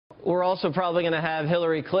We're also probably going to have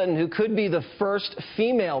Hillary Clinton, who could be the first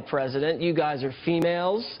female president. You guys are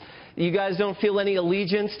females. You guys don't feel any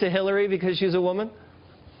allegiance to Hillary because she's a woman?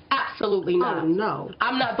 Absolutely not. Oh, no.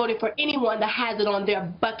 I'm not voting for anyone that has it on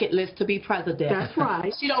their bucket list to be president. That's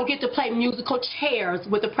right. She don't get to play musical chairs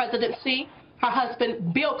with the presidency. Her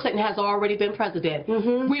husband, Bill Clinton, has already been president.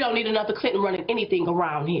 We don't need another Clinton running anything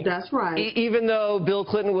around here. That's right. Even though Bill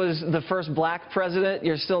Clinton was the first black president,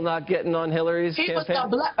 you're still not getting on Hillary's campaign?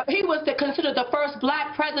 He was considered the first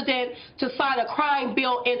black president to sign a crime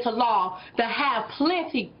bill into law that have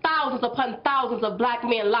plenty, thousands upon thousands of black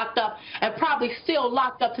men locked up and probably still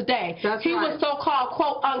locked up today. He was so-called,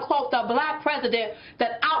 quote, unquote, the black president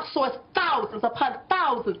that outsourced thousands upon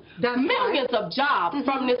thousands, millions of jobs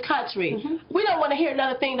from this country. We don't want to hear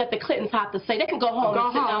another thing that the Clintons have to say. They can go home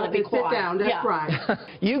and sit down and be quiet. Sit down. That's right.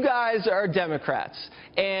 You guys are Democrats,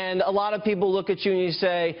 and a lot of people look at you and you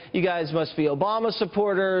say, you guys must be Obama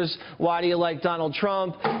supporters. Why do you like Donald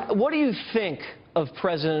Trump? What do you think of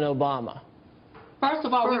President Obama? First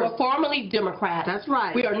of all, we were formerly Democrats. That's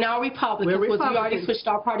right. We are now Republicans. We already switched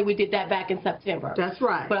our party. We did that back in September. That's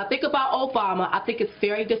right. But I think about Obama, I think it's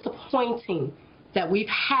very disappointing that we've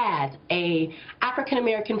had a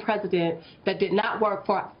African-American president that did not work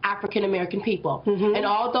for African-American people. And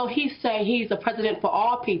although he say he's a president for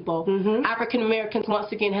all people, African-Americans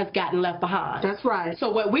once again has gotten left behind. That's right.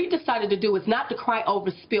 So what we decided to do is not to cry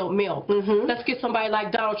over spilled milk. Let's get somebody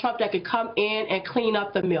like Donald Trump that can come in and clean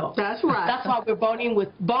up the milk. That's right. That's why we're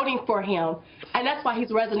voting for him. And that's why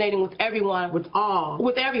he's resonating with everyone.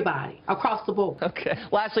 With everybody across the board. Okay.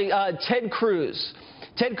 Lastly, Ted Cruz.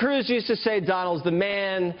 Ted Cruz used to say Donald's the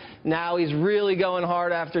man. Now he's really going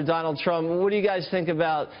hard after Donald Trump. What do you guys think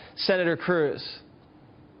about Senator Cruz?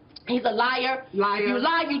 He's a liar. If you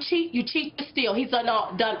lie, you cheat, you steal. He's done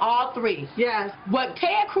all three. Yes. What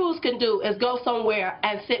Ted Cruz can do is go somewhere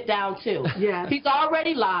and sit down too. Yes. He's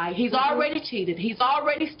already lied. He's already cheated. He's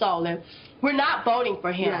already stolen. We're not voting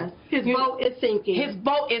for him. Yes. His boat is sinking. His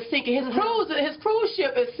boat is sinking. His cruise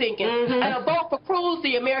ship is sinking. And a vote for Cruz,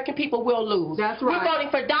 the American people will lose. That's right. We're voting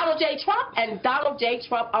for Donald J. Trump and Donald J.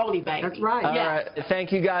 Trump only, baby. That's right. All right.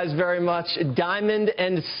 Thank you guys very much. Diamond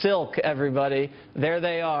and Silk, everybody. There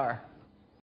they are.